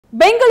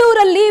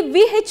ಬೆಂಗಳೂರಲ್ಲಿ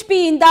VHP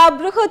ಇಂದ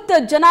ಬೃಹತ್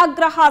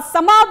ಜನಾಗ್ರಹ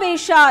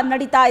ಸಮಾವೇಶ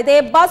ನಡೀತಾ ಇದೆ.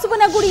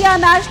 ಬಸವನಗುಡಿಯ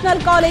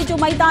ನ್ಯಾಷನಲ್ ಕಾಲೇಜು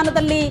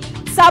ಮೈದಾನದಲ್ಲಿ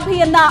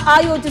ಸಭೆಯನ್ನ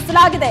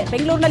ಆಯೋಜಿಸಲಾಗಿದೆ.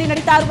 ಬೆಂಗಳೂರಿನಲ್ಲಿ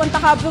ನಡೀತಾ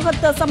ಇರುವಂತಹ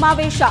ಬೃಹತ್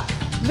ಸಮಾವೇಶ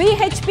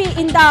VHP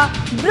ಇಂದ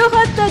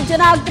ಬೃಹತ್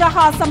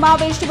ಜನಾಗ್ರಹ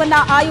ಸಮಾವೇಶವನ್ನ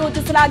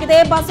ಆಯೋಜಿಸಲಾಗಿದೆ.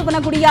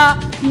 ಬಸವನಗುಡಿಯ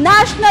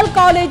ನ್ಯಾಷನಲ್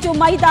ಕಾಲೇಜು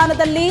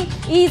ಮೈದಾನದಲ್ಲಿ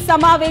ಈ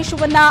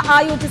ಸಮಾವೇಶವನ್ನ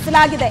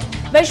ಆಯೋಜಿಸಲಾಗಿದೆ.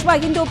 ವಿಶ್ವ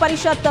ಹಿಂದೂ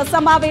ಪರಿಷತ್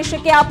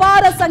ಸಮಾವೇಶಕ್ಕೆ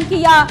ಅಪಾರ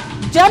ಸಂಖ್ಯೆಯ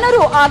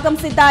ಜನರು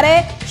ಆಗಮಿಸಿದ್ದಾರೆ.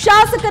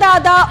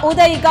 ಶಾಸಕರಾದ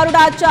ಉದಯ್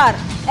ಗರುಡಾಚಾರ್,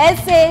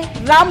 SA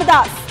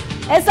ರಾಮದಾಸ್,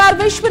 SR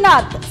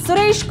ವಿಶ್ವನಾಥ್,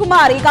 ಸುರೇಶ್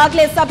ಕುಮಾರ್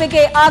ಈಗಾಗಲೇ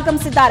ಸಭೆಗೆ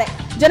ಆಗಮಿಸಿದ್ದಾರೆ.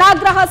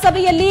 ಜನಾಗ್ರಹ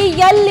ಸಭೆಯಲ್ಲಿ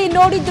ಎಲ್ಲಿ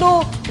ನೋಡಿದ್ರು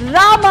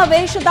ರಾಮ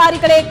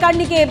ವೇಷಧಾರಿಗಳೇ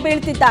ಕಣ್ಣಿಗೆ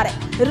ಬೀಳ್ತಿದ್ದಾರೆ.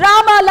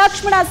 ರಾಮ,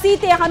 ಲಕ್ಷ್ಮಣ,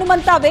 ಸೀತೆ,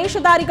 ಹನುಮಂತ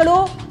ವೇಷಧಾರಿಗಳು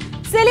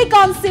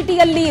ಸಿಲಿಕಾನ್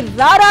ಸಿಟಿಯಲ್ಲಿ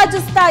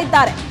ರಾರಾಜಿಸ್ತಾ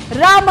ಇದ್ದಾರೆ.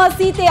 ರಾಮ,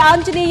 ಸೀತೆ,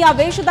 ಆಂಜನೇಯ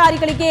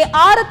ವೇಷಧಾರಿಗಳಿಗೆ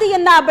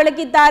ಆರತಿಯನ್ನ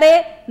ಬೆಳಗಿದ್ದಾರೆ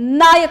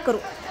ನಾಯಕರು.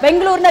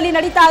 ಬೆಂಗಳೂರಿನಲ್ಲಿ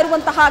ನಡೀತಾ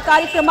ಇರುವಂತಹ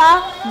ಕಾರ್ಯಕ್ರಮ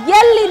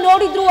ಎಲ್ಲಿ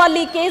ನೋಡಿದ್ರು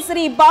ಅಲ್ಲಿ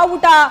ಕೇಸರಿ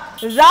ಬಾವುಟ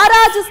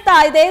ರಾರಾಜಿಸ್ತಾ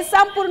ಇದೆ.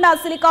 ಸಂಪೂರ್ಣ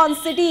ಸಿಲಿಕಾನ್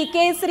ಸಿಟಿ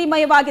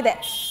ಕೇಸರಿಮಯವಾಗಿದೆ.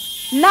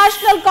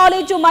 ನ್ಯಾಷನಲ್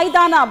ಕಾಲೇಜು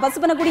ಮೈದಾನ,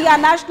 ಬಸವನಗುಡಿಯ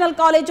ನ್ಯಾಷನಲ್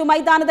ಕಾಲೇಜು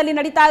ಮೈದಾನದಲ್ಲಿ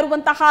ನಡೀತಾ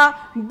ಇರುವಂತಹ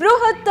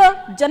ಬೃಹತ್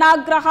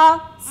ಜನಾಗ್ರಹ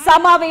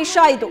ಸಮಾವೇಶ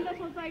ಇದು.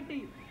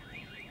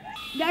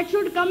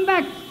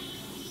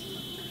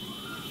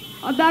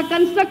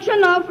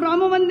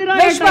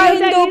 ವಿಶ್ವ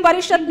ಹಿಂದೂ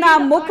ಪರಿಷತ್ನ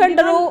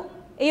ಮುಖಂಡರು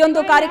ಈ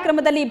ಒಂದು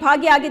ಕಾರ್ಯಕ್ರಮದಲ್ಲಿ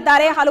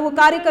ಭಾಗಿಯಾಗಿದ್ದಾರೆ. ಹಲವು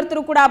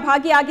ಕಾರ್ಯಕರ್ತರು ಕೂಡ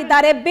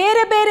ಭಾಗಿಯಾಗಿದ್ದಾರೆ.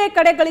 ಬೇರೆ ಬೇರೆ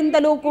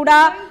ಕಡೆಗಳಿಂದಲೂ ಕೂಡ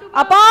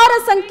ಅಪಾರ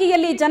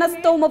ಸಂಖ್ಯೆಯಲ್ಲಿ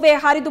ಜನಸ್ತೋಮವೇ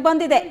ಹರಿದು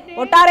ಬಂದಿದೆ.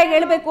 ಒಟ್ಟಾರೆ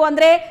ಹೇಳಬೇಕು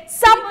ಅಂದ್ರೆ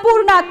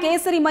ಸಂಪೂರ್ಣ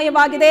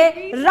ಕೇಸರಿಮಯವಾಗಿದೆ.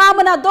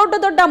 ರಾಮನ ದೊಡ್ಡ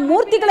ದೊಡ್ಡ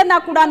ಮೂರ್ತಿಗಳನ್ನ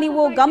ಕೂಡ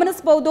ನೀವು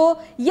ಗಮನಿಸಬಹುದು.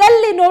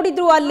 ಎಲ್ಲಿ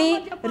ನೋಡಿದ್ರು ಅಲ್ಲಿ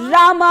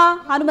ರಾಮ,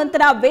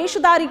 ಹನುಮಂತನ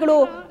ವೇಷಧಾರಿಗಳು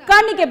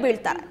ಕಣ್ಣಿಗೆ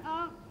ಬೀಳ್ತಾರೆ.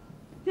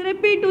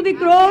 Therapy to the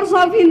crores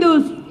of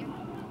Hindus.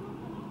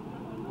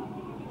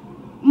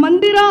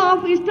 Mandira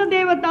of Ishta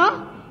Devata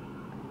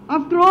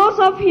of crores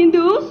of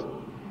Hindus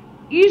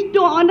is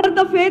to honor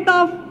the faith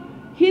of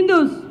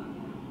Hindus.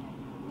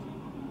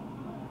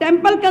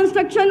 Temple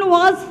construction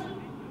was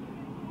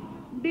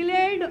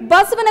delayed.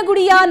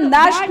 ಬಸವನಗುಡಿಯ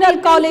national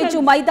college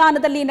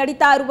ಮೈದಾನದಲ್ಲಿ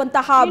ನಡೀತಾ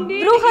ಇರುವಂತಹ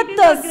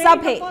ಬೃಹತ್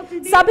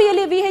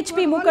ಸಭೆಯಲ್ಲಿ VHP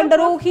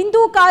ಮುಖಂಡರು,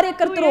 ಹಿಂದೂ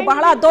ಕಾರ್ಯಕರ್ತರು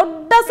ಬಹಳ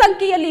ದೊಡ್ಡ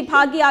ಸಂಖ್ಯೆಯಲ್ಲಿ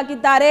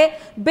ಭಾಗಿಯಾಗಿದ್ದಾರೆ.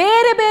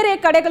 ಬೇರೆ ಬೇರೆ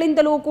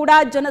ಕಡೆಗಳಿಂದಲೂ ಕೂಡ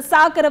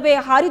ಜನಸಾಗರವೇ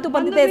ಹರಿದು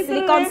ಬಂದಿದೆ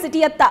ಸಿಲಿಕಾನ್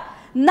ಸಿಟಿಯತ್ತ.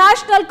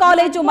 ನ್ಯಾಷನಲ್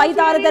ಕಾಲೇಜು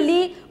ಮೈದಾನದಲ್ಲಿ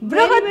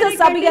ಬೃಹತ್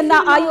ಸಭೆಯನ್ನ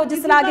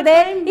ಆಯೋಜಿಸಲಾಗಿದೆ.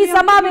 ಈ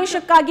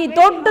ಸಮಾವೇಶಕ್ಕಾಗಿ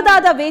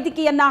ದೊಡ್ಡದಾದ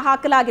ವೇದಿಕೆಯನ್ನ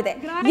ಹಾಕಲಾಗಿದೆ.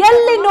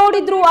 ಎಲ್ಲಿ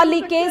ನೋಡಿದ್ರು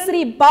ಅಲ್ಲಿ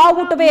ಕೇಸರಿ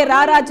ಬಾವುಟವೇ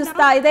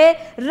ರಾರಾಜಿಸ್ತಾ ಇದೆ.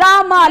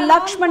 ರಾಮ,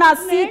 ಲಕ್ಷ್ಮಣ,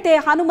 ಸೀತೆ,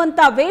 ಹನುಮಂತ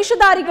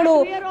ವೇಷಧಾರಿಗಳು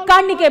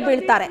ಕಣ್ಣಿಗೆ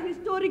ಬೀಳ್ತಾರೆ.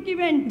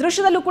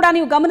 ದೃಶ್ಯದಲ್ಲೂ ಕೂಡ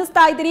ನೀವು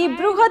ಗಮನಿಸ್ತಾ ಇದ್ದೀರಿ.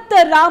 ಬೃಹತ್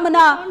ರಾಮನ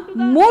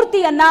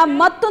ಮೂರ್ತಿಯನ್ನ,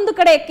 ಮತ್ತೊಂದು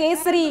ಕಡೆ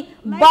ಕೇಸರಿ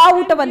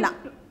ಬಾವುಟವನ್ನ.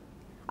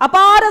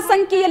 ಅಪಾರ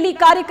ಸಂಖ್ಯೆಯಲ್ಲಿ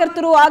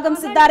ಕಾರ್ಯಕರ್ತರು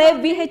ಆಗಮಿಸಿದ್ದಾರೆ.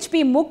 VHP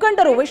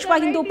ಮುಖಂಡರು, ವಿಶ್ವ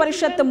ಹಿಂದೂ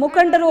ಪರಿಷತ್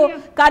ಮುಖಂಡರು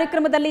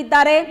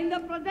ಕಾರ್ಯಕ್ರಮದಲ್ಲಿದ್ದಾರೆ.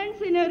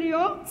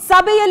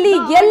 ಸಭೆಯಲ್ಲಿ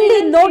ಎಲ್ಲಿ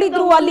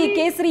ನೋಡಿದ್ರು ಅಲ್ಲಿ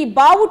ಕೇಸರಿ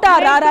ಬಾವುಟ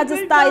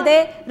ರಾರಾಜಿಸ್ತಾ ಇದೆ.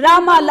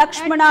 ರಾಮ,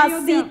 ಲಕ್ಷ್ಮಣ,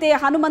 ಸೀತೆ,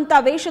 ಹನುಮಂತ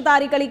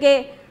ವೇಷಧಾರಿಗಳಿಗೆ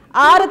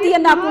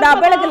ಆರತಿಯನ್ನ ಕೂಡ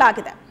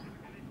ಬೆಳಗಲಾಗಿದೆ.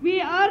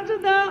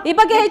 ಈ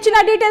ಬಗ್ಗೆ ಹೆಚ್ಚಿನ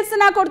ಡೀಟೇಲ್ಸ್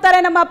ಅನ್ನ ಕೊಡ್ತಾರೆ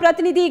ನಮ್ಮ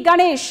ಪ್ರತಿನಿಧಿ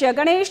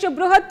ಗಣೇಶ್.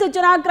 ಬೃಹತ್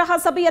ಜನಾಗ್ರಹ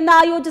ಸಭೆಯನ್ನ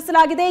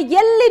ಆಯೋಜಿಸಲಾಗಿದೆ.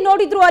 ಎಲ್ಲಿ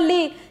ನೋಡಿದ್ರು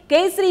ಅಲ್ಲಿ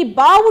ಕೇಸರಿ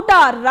ಬಾವುಟ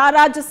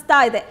ರಾರಾಜಿಸ್ತಾ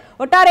ಇದೆ.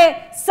 ಒಟ್ಟಾರೆ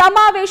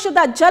ಸಮಾವೇಶದ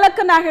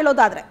ಝಲಕನ್ನ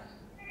ಹೇಳೋದಾದ್ರೆ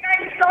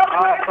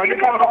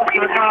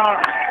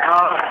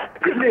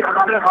ಇಲ್ಲಿ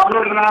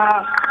ಮಂಗಳೂರಿನ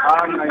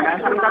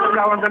ನ್ಯಾಷನಲ್ ಕಾಲೇಜ್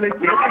ಆವರಣದಲ್ಲಿ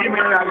ಕೇಸರಿ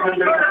ಮೇಲೆ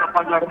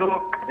ಆಗಿದ್ದು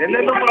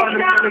ಎಲ್ಲೆಲ್ಲೂ ಕೂಡ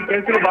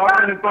ಕೇಸರಿ ಬಾವುಟ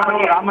ನಿಂತ್ಕೊಂಡು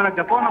ರಾಮನ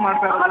ಜಪವನ್ನು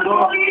ಮಾಡ್ತಾ ಇರೋದು,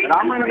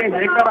 ರಾಮನಿಗೆ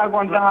ಜಯಕಾರ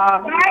ಆಗುವಂತಹ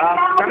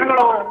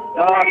ಕ್ಷಣಗಳು,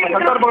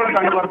 ಸಂದರ್ಭಗಳು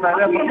ಕಂಡು ಬರ್ತಾ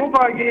ಇದೆ.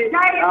 ಪ್ರಮುಖವಾಗಿ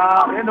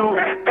ಏನು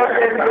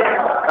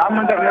ರಾಮ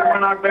ಮಂದಿರ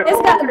ನಿರ್ಮಾಣ ಆಗಬೇಕು.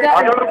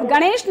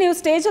 ಗಣೇಶ್, ನೀವು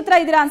ಸ್ಟೇಜ್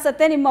ಹತ್ರ ಇದ್ದೀರಾ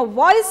ಅನ್ಸುತ್ತೆ. ನಿಮ್ಮ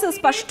ವಾಯ್ಸ್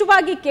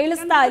ಸ್ಪಷ್ಟವಾಗಿ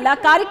ಕೇಳಿಸ್ತಾ ಇಲ್ಲ.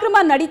 ಕಾರ್ಯಕ್ರಮ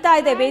ನಡೀತಾ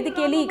ಇದೆ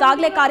ವೇದಿಕೆಯಲ್ಲಿ.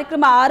 ಈಗಾಗಲೇ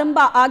ಕಾರ್ಯಕ್ರಮ ಆರಂಭ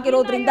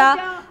ಆಗಿರೋದ್ರಿಂದ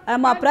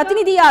ನಮ್ಮ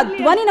ಪ್ರತಿನಿಧಿಯ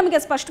ಧ್ವನಿ ನಮಗೆ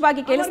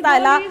ಸ್ಪಷ್ಟವಾಗಿ ಕೇಳಿಸ್ತಾ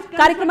ಇಲ್ಲ.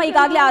 ಕಾರ್ಯಕ್ರಮ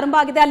ಈಗಾಗಲೇ ಆರಂಭ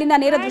ಆಗಿದೆ. ಅಲ್ಲಿನ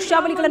ನೇರ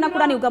ದೃಶ್ಯಾವಳಿಗಳನ್ನ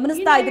ಕೂಡ ನೀವು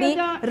ಗಮನಿಸ್ತಾ ಇದ್ರಿ.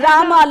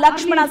 ರಾಮ,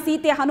 ಲಕ್ಷ್ಮಣ,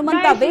 ಸೀತೆ,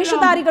 ಹನುಮಂತ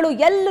ವೇಷಧಾರಿಗಳು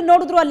ಎಲ್ಲಿ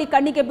ನೋಡಿದ್ರು ಅಲ್ಲಿ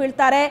ಕಣ್ಣಿಗೆ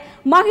ಬೀಳ್ತಾರೆ.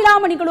 ಮಹಿಳಾ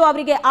ಮಣಿಗಳು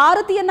ಅವರಿಗೆ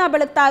ಆರತಿಯನ್ನ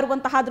ಬೆಳಗ್ತಾ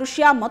ಇರುವಂತಹ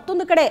ದೃಶ್ಯ.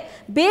 ಮತ್ತೊಂದು ಕಡೆ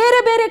ಬೇರೆ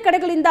ಬೇರೆ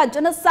ಕಡೆಗಳಿಂದ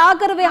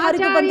ಜನಸಾಗರವೇ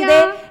ಹರಿದು ಬಂದಿದೆ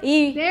ಈ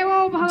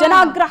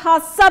ಜನಾಗ್ರಹ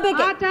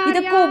ಸಭೆಗೆ.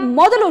 ಇದಕ್ಕೂ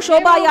ಮೊದಲು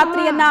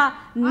ಶೋಭಾಯಾತ್ರೆಯನ್ನ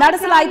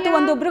ನಡೆಸಲಾಯಿತು,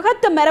 ಒಂದು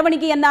ಬೃಹತ್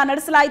ಮೆರವಣಿಗೆಯನ್ನ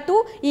ನಡೆಸಲಾಯಿತು.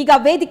 ಈಗ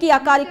ವೇದಿಕೆಯ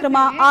ಕಾರ್ಯಕ್ರಮ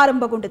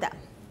ಆರಂಭಗೊಂಡಿದೆ.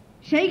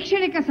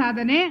 ಶೈಕ್ಷಣಿಕ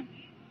ಸಾಧನೆ,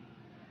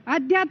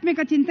 ಆಧ್ಯಾತ್ಮಿಕ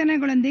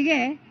ಚಿಂತನೆಗಳೊಂದಿಗೆ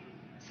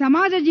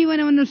ಸಮಾಜ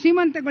ಜೀವನವನ್ನು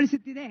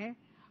ಶ್ರೀಮಂತಗೊಳಿಸುತ್ತಿದೆ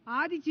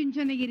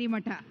ಆದಿಚುಂಚನಗಿರಿ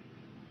ಮಠ.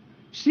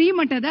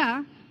 ಶ್ರೀಮಠದ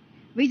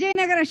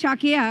ವಿಜಯನಗರ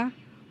ಶಾಖೆಯ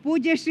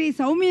ಪೂಜ್ಯ ಶ್ರೀ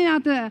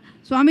ಸೌಮ್ಯನಾಥ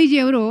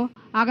ಸ್ವಾಮೀಜಿಯವರು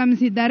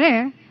ಆಗಮಿಸಿದ್ದಾರೆ.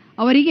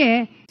 ಅವರಿಗೆ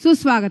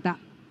ಸುಸ್ವಾಗತ.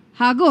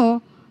 ಹಾಗೂ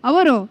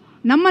ಅವರು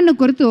ನಮ್ಮನ್ನು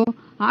ಕುರಿತು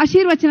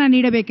ಆಶೀರ್ವಚನ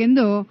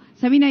ನೀಡಬೇಕೆಂದು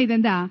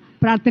ಸವಿನಯದಿಂದ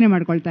ಪ್ರಾರ್ಥನೆ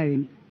ಮಾಡಿಕೊಳ್ತಾ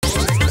ಇದ್ದೀನಿ.